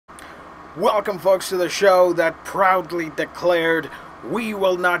Welcome, folks, to the show that proudly declared, "We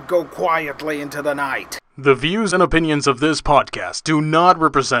will not go quietly into the night." The views and opinions of this podcast do not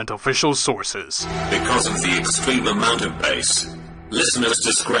represent official sources. Because of the extreme amount of bass, listeners'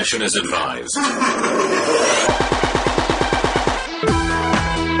 discretion is advised.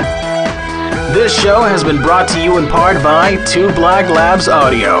 This show has been brought to you in part by Two Black Labs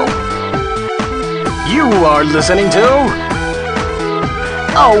Audio. You are listening to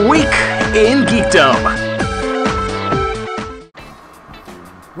A Week in Geekdom.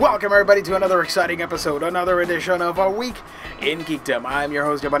 Welcome, everybody, to another exciting episode, another edition of A Week in Geekdom. I'm your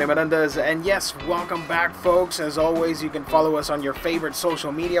host, Giovanni Menendez, and yes, welcome back, folks. As always, you can follow us on your favorite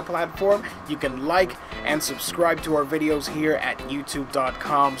social media platform. You can like and subscribe to our videos here at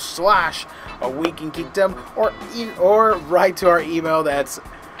youtube.com/aweekingeekdom, or write to our email, that's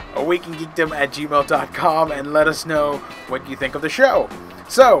aweekingeekdom@gmail.com, and let us know what you think of the show.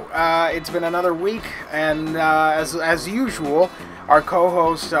 So, it's been another week, and as usual, our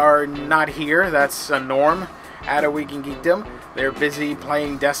co-hosts are not here. That's a norm at A Week in Geekdom. They're busy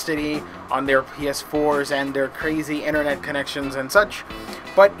playing Destiny on their PS4s and their crazy internet connections and such.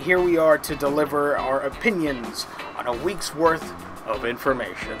 But here we are to deliver our opinions on a week's worth of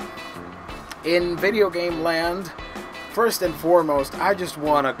information. In video game land, first and foremost, I just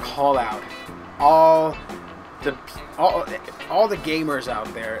want to call out all the gamers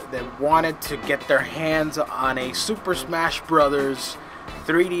out there that wanted to get their hands on a Super Smash Bros.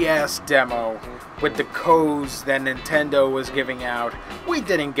 3DS demo with the codes that Nintendo was giving out. We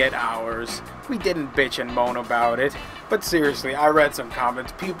didn't get ours. We didn't bitch and moan about it. But seriously, I read some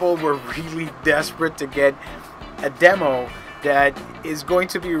comments. People were really desperate to get a demo that is going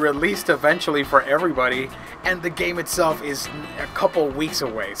to be released eventually for everybody, and the game itself is a couple weeks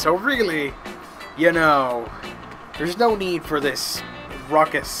away. So really, you know, there's no need for this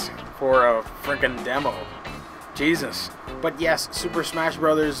ruckus for a freaking demo. Jesus. But yes, Super Smash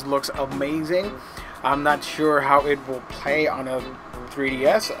Bros. Looks amazing. I'm not sure how it will play on a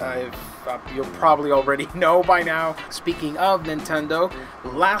 3DS. You'll probably already know by now. Speaking of Nintendo,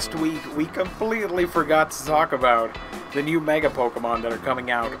 last week we completely forgot to talk about the new Mega Pokemon that are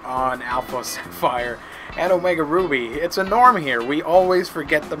coming out on Alpha Sapphire and Omega Ruby. It's a norm here. We always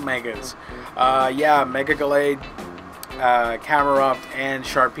forget the Megas. Mega Gallade, Camerupt, and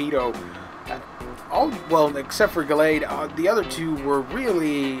Sharpedo. Well, except for Gallade, the other two were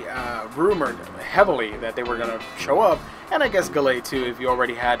really rumored heavily that they were going to show up. And I guess Gallade too, if you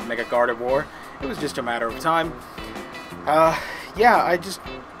already had Mega Gardevoir. It was just a matter of time. I've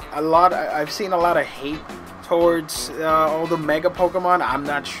seen a lot of hate towards all the Mega Pokemon. I'm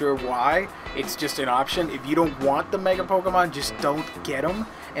not sure why. It's just an option. If you don't want the Mega Pokemon, just don't get them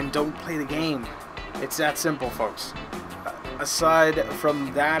and don't play the game. It's that simple, folks. Aside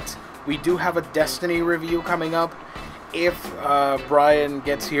from that, we do have a Destiny review coming up. If Brian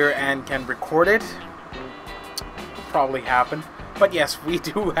gets here and can record it, it'll probably happen. But yes, we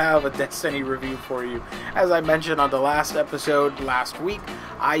do have a Destiny review for you. As I mentioned on the last episode last week,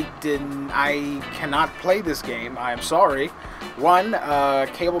 I cannot play this game. I'm sorry. One,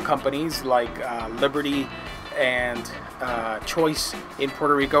 cable companies like Liberty and Choice in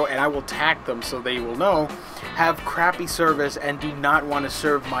Puerto Rico, and I will tag them so they will know, have crappy service and do not want to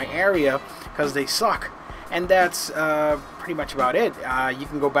serve my area because they suck. And that's pretty much about it. You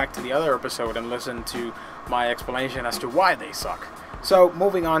can go back to the other episode and listen to my explanation as to why they suck. So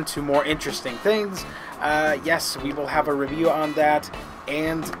moving on to more interesting things, yes, we will have a review on that,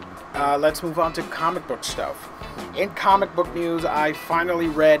 and let's move on to comic book stuff. In comic book news, I finally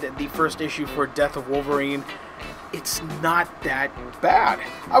read the first issue for Death of Wolverine. It's not that bad.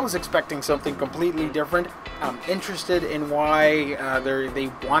 I was expecting something completely different. I'm interested in why they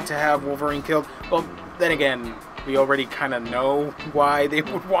want to have Wolverine killed. Well, then again, we already kind of know why they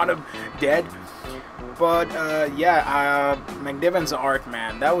would want him dead. But McNiven's art,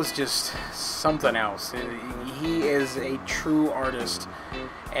 man, that was just something else. He is a true artist.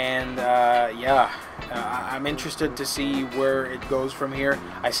 And I'm interested to see where it goes from here.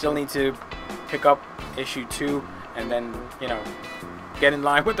 I still need to pick up issue 2 and then, get in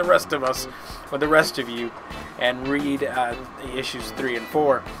line with the rest of us, with the rest of you, and read issues 3 and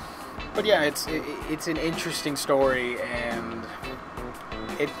 4. But yeah, it's an interesting story, and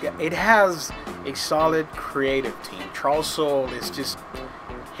it has a solid creative team. Charles Soule is just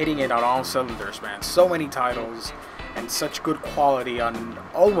hitting it on all cylinders, man. So many titles and such good quality on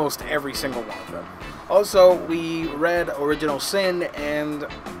almost every single one of them. Also, we read Original Sin, and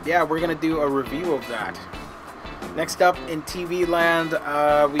yeah, we're gonna do a review of that. Next up in TV land,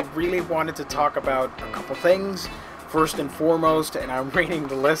 we really wanted to talk about a couple things. First and foremost, and I'm reading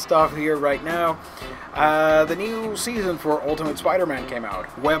the list off here right now, the new season for Ultimate Spider-Man came out.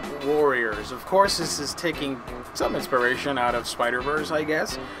 Web Warriors. Of course, this is taking some inspiration out of Spider-Verse, I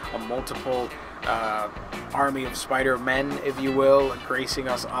guess. A multiple army of Spider-Men, if you will, gracing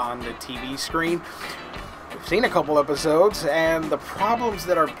us on the TV screen. We've seen a couple episodes, and the problems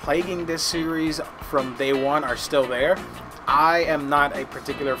that are plaguing this series from day one are still there. I am not a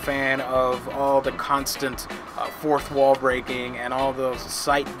particular fan of all the constant fourth wall breaking and all those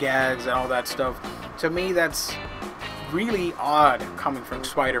sight gags and all that stuff. To me, that's really odd coming from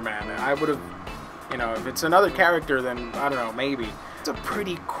Spider-Man. I would have, if it's another character, then I don't know, maybe. It's a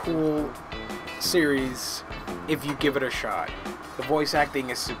pretty cool series if you give it a shot. The voice acting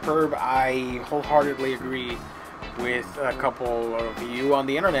is superb. I wholeheartedly agree with a couple of you on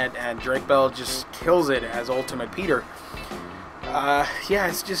the internet, and Drake Bell just kills it as Ultimate Peter. Yeah,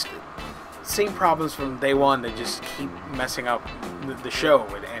 it's just same problems from day one that just keep messing up the show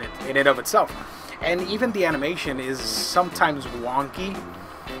in and of itself. And even the animation is sometimes wonky,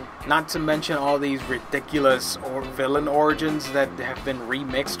 not to mention all these ridiculous villain origins that have been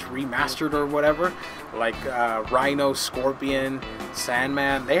remixed, remastered, or whatever, like Rhino, Scorpion,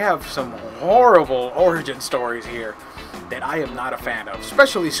 Sandman. They have some horrible origin stories here that I am not a fan of,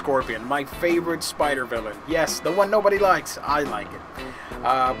 especially Scorpion, my favorite spider villain. Yes, the one nobody likes. I like it.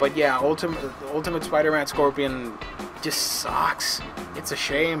 But yeah, Ultimate Spider-Man Scorpion just sucks. It's a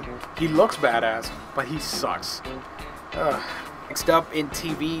shame. He looks badass, but he sucks. Next up in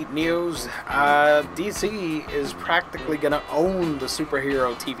TV news, DC is practically going to own the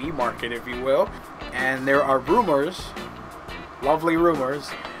superhero TV market, if you will. And there are rumors, lovely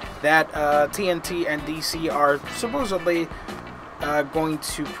rumors, that TNT and DC are supposedly going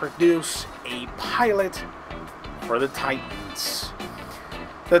to produce a pilot for the Titans.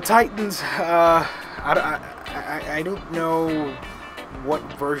 The Titans, I don't know what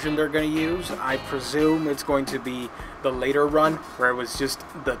version they're going to use. I presume it's going to be the later run where it was just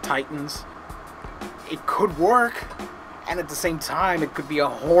the Titans. It could work, and at the same time it could be a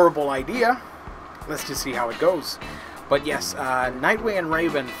horrible idea. Let's just see how it goes. But yes, Nightwing and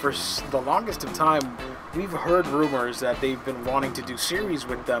Raven, for the longest of time, we've heard rumors that they've been wanting to do series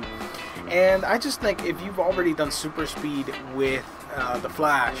with them. And I just think if you've already done super speed with The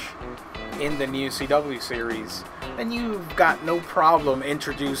Flash in the new CW series, then you've got no problem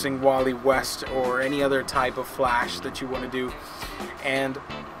introducing Wally West or any other type of Flash that you want to do. And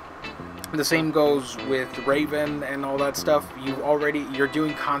the same goes with Raven and all that stuff. You're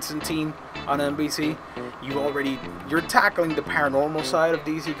doing Constantine on NBC. You're tackling the paranormal side of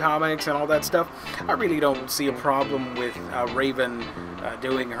DC Comics and all that stuff. I really don't see a problem with Raven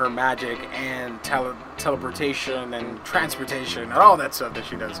doing her magic and teleportation and transportation and all that stuff that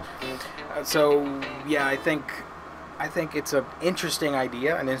she does. So yeah, I think it's an interesting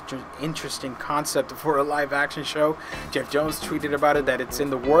idea, an interesting concept for a live-action show. Jeff Jones tweeted about it, that it's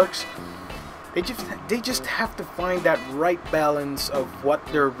in the works. They just have to find that right balance of what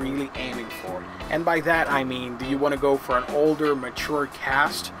they're really aiming for. And by that I mean, do you want to go for an older, mature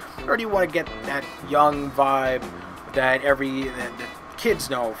cast, or do you want to get that young vibe that the kids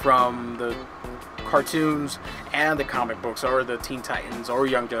know from the cartoons and the comic books, or the Teen Titans, or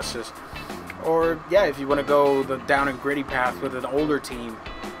Young Justice? Or yeah, if you want to go the down and gritty path with an older team.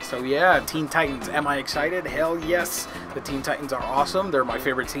 So yeah, Teen Titans. Am I excited? Hell yes. The Teen Titans are awesome. They're my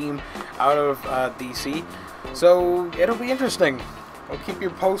favorite team out of DC. So it'll be interesting. We'll keep you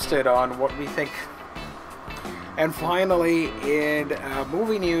posted on what we think. And finally, in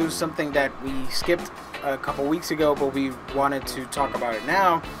movie news, something that we skipped a couple weeks ago, but we wanted to talk about it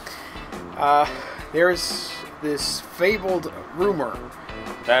now. There's this fabled rumor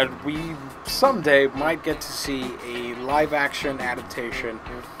that we someday might get to see a live-action adaptation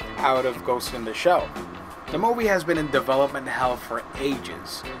out of Ghost in the Shell. The movie has been in development hell for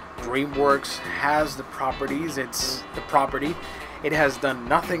ages. DreamWorks has the properties, it's the property. It has done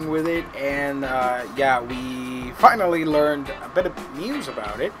nothing with it, and yeah, we finally learned a bit of news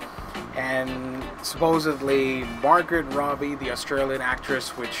about it. And supposedly Margaret Robbie, the Australian actress,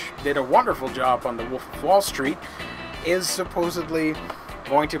 which did a wonderful job on The Wolf of Wall Street, is supposedly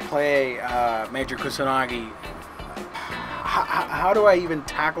going to play Major Kusanagi. How do I even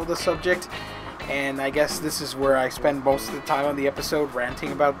tackle the subject? And I guess this is where I spend most of the time on the episode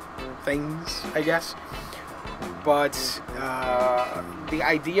ranting about things, I guess. But the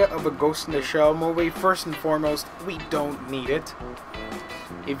idea of a Ghost in the Shell movie, first and foremost, we don't need it.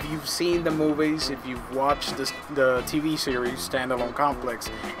 If you've seen the movies, if you've watched the TV series Standalone Complex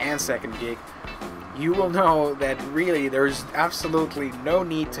and Second Gig, you will know that really there's absolutely no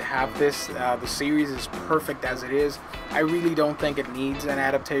need to have this. The series is perfect as it is. I really don't think it needs an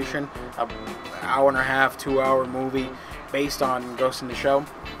adaptation. An hour and a half, 2-hour movie based on Ghost in the Shell.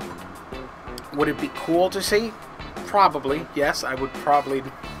 Would it be cool to see? Probably, yes. I would probably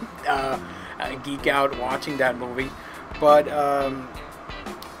geek out watching that movie. But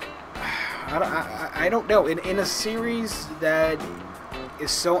I don't know. In a series that is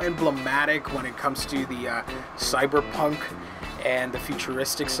so emblematic when it comes to the cyberpunk and the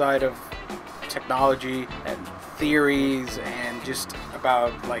futuristic side of technology and theories, and just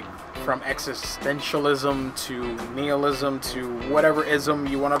about like from existentialism to nihilism to whatever ism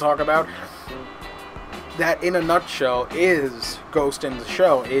you want to talk about, that in a nutshell is Ghost in the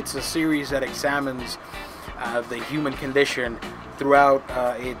Shell. It's a series that examines the human condition throughout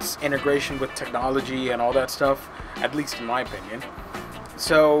its integration with technology and all that stuff, at least in my opinion.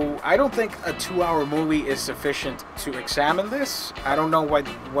 So I don't think a 2-hour movie is sufficient to examine this. I don't know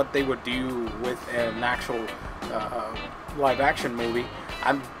what they would do with an actual live action movie.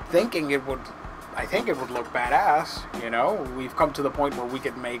 I think it would look badass. You know, we've come to the point where we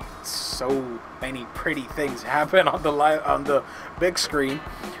could make so many pretty things happen on the big screen.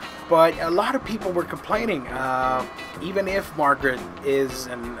 But a lot of people were complaining, even if Margaret is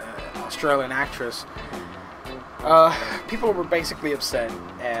an Australian actress, people were basically upset.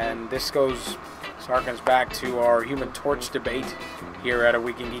 And this harkens back to our Human Torch debate here at A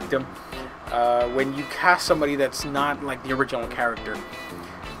Week in Geekdom. When you cast somebody that's not like the original character,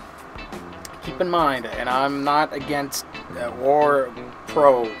 keep in mind, and I'm not against or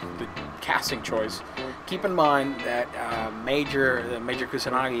pro the casting choice, keep in mind that Major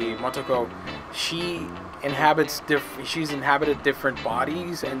Kusanagi Motoko, she's inhabited different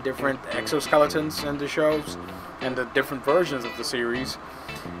bodies and different exoskeletons in the shows and the different versions of the series,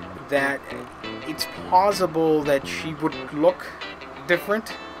 that it's plausible that she would look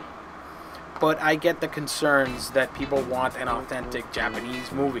different. But I get the concerns that people want an authentic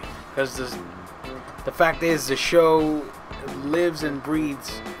Japanese movie, because the fact is the show lives and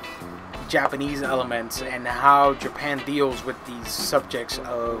breathes Japanese elements and how Japan deals with these subjects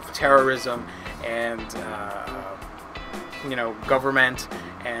of terrorism and government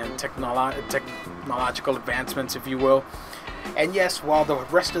and technological advancements, if you will. And yes, while the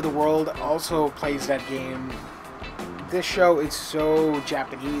rest of the world also plays that game, this show is so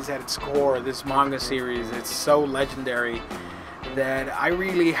Japanese at its core. This manga series, it's so legendary that I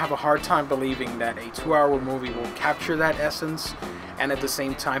really have a hard time believing that a 2-hour movie will capture that essence and at the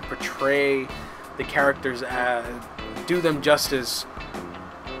same time portray the characters, do them justice,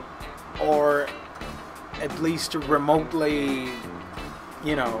 or at least remotely,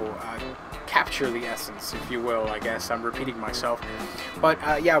 capture the essence, if you will. I guess I'm repeating myself. But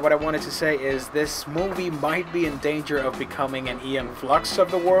yeah, what I wanted to say is this movie might be in danger of becoming an Ian Flux of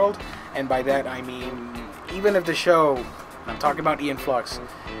the world. And by that I mean, even if the show, I'm talking about Ian Flux,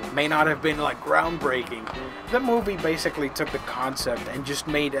 may not have been like groundbreaking, the movie basically took the concept and just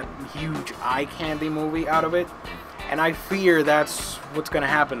made a huge eye candy movie out of it. And I fear that's what's going to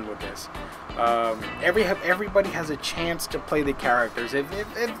happen with this. Everybody has a chance to play the characters.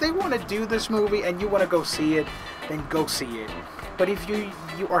 If they want to do this movie and you want to go see it, then go see it. But if you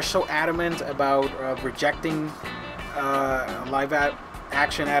are so adamant about rejecting live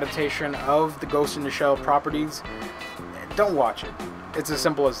action adaptation of the Ghost in the Shell properties, don't watch it. It's as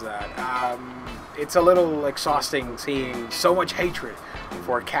simple as that. It's a little exhausting seeing so much hatred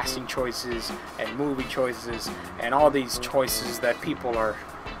for casting choices and movie choices and all these choices that people are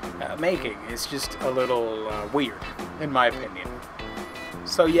making. It's just a little weird, in my opinion.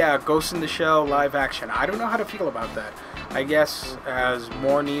 So yeah, Ghost in the Shell live action. I don't know how to feel about that. I guess as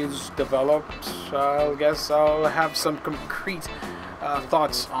more news develops, I guess I'll have some concrete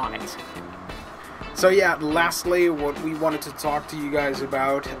thoughts on it. So yeah, lastly, what we wanted to talk to you guys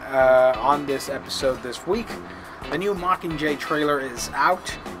about on this episode this week, the new Mockingjay trailer is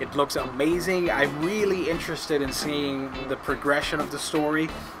out. It looks amazing. I'm really interested in seeing the progression of the story.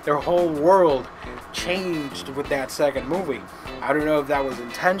 Their whole world changed with that second movie. I don't know if that was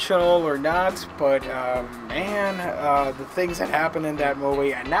intentional or not, but the things that happened in that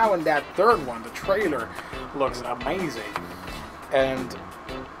movie, and now in that third one, the trailer looks amazing. And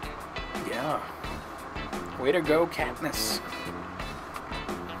yeah, way to go, Katniss.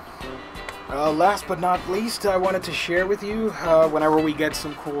 Last but not least, I wanted to share with you, whenever we get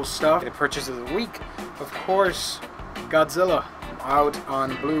some cool stuff, the purchase of the week, of course, Godzilla, out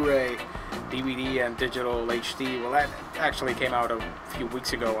on Blu-ray, DVD, and digital HD. Well, that actually came out a few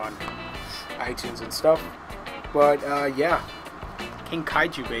weeks ago on iTunes and stuff. But, yeah, King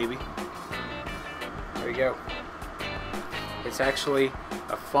Kaiju, baby. There you go. It's actually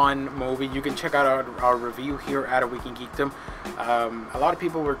a fun movie. You can check out our review here at A Week in Geekdom. A lot of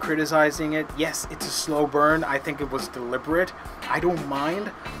people were criticizing it. Yes, it's a slow burn. I think it was deliberate. I don't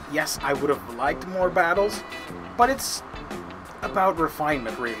mind. Yes, I would have liked more battles, but it's about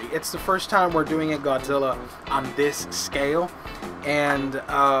refinement, really. It's the first time we're doing a Godzilla on this scale, and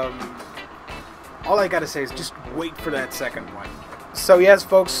all I gotta say is just wait for that second one. So yes,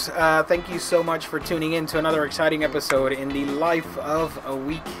 folks, thank you so much for tuning in to another exciting episode in the life of A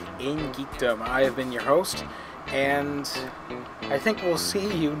Week in Geekdom. I have been your host, and I think we'll see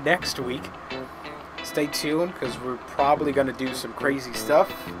you next week. Stay tuned, because we're probably going to do some crazy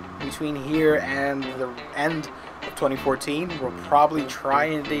stuff between here and the end of 2014. We'll probably try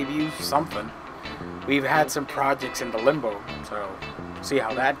and debut something. We've had some projects in the limbo, so see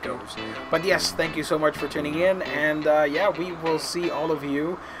how that goes. But yes, thank you so much for tuning in, and yeah, we will see all of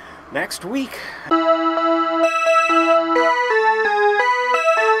you next week.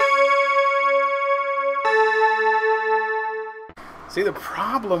 See, the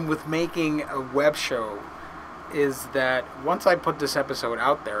problem with making a web show is that once I put this episode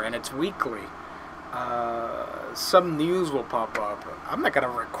out there, and it's weekly, some news will pop up. I'm not going to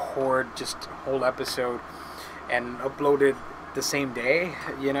record just a whole episode and upload it the same day,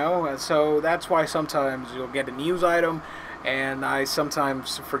 you know? So that's why sometimes you'll get a news item, and I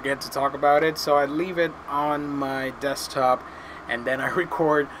sometimes forget to talk about it, so I leave it on my desktop, and then I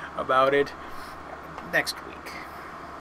record about it next week.